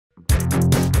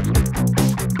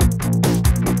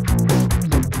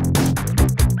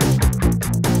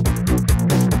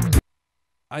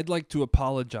I'd like to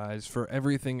apologize for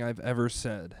everything I've ever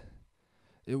said.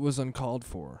 It was uncalled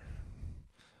for.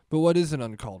 But what isn't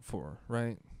uncalled for,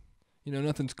 right?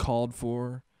 Nothing's called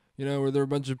for. Where there are a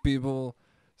bunch of people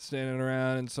standing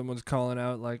around and someone's calling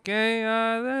out like, hey,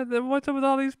 what's up with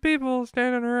all these people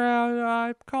standing around?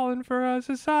 I'm calling for a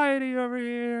society over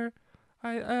here.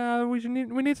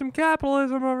 We need some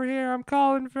capitalism over here. I'm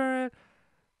calling for it.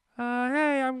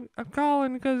 Hey, I'm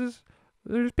calling because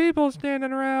there's people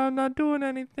standing around not doing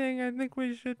anything. I think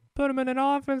we should put them in an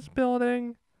office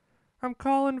building. I'm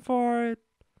calling for it.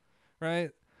 Right?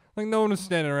 Like, no one was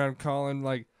standing around calling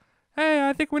like, hey,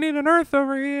 I think we need an earth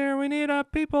over here. We need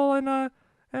people and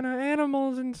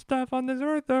animals and stuff on this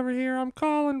earth over here. I'm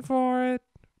calling for it.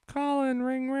 Calling,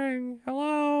 ring, ring.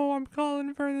 Hello, I'm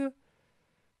calling for the...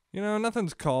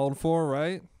 Nothing's called for,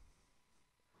 right?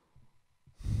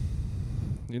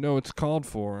 It's called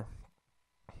for.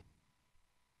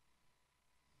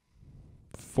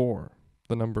 4.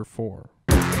 The number 4.